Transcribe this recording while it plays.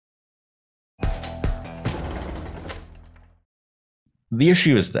the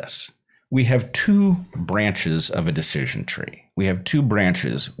issue is this. We have two branches of a decision tree. We have two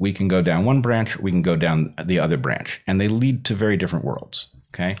branches. We can go down one branch, we can go down the other branch, and they lead to very different worlds.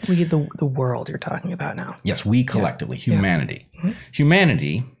 Okay? The world you're talking about now. Yes, we collectively, humanity. Yeah. Mm-hmm.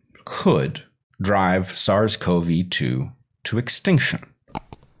 Humanity could drive SARS-CoV-2 to extinction.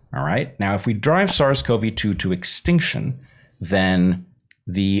 All right? Now, if we drive SARS-CoV-2 to extinction, then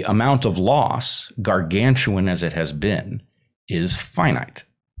the amount of loss, gargantuan as it has been, is finite.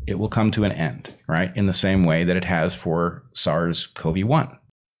 It will come to an end, right? In the same way that it has for SARS-CoV-1.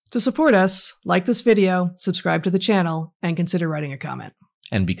 To support us, like this video, subscribe to the channel, and consider writing a comment.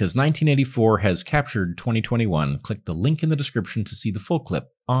 And because 1984 has captured 2021, click the link in the description to see the full clip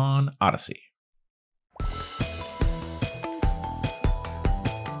on Odyssey.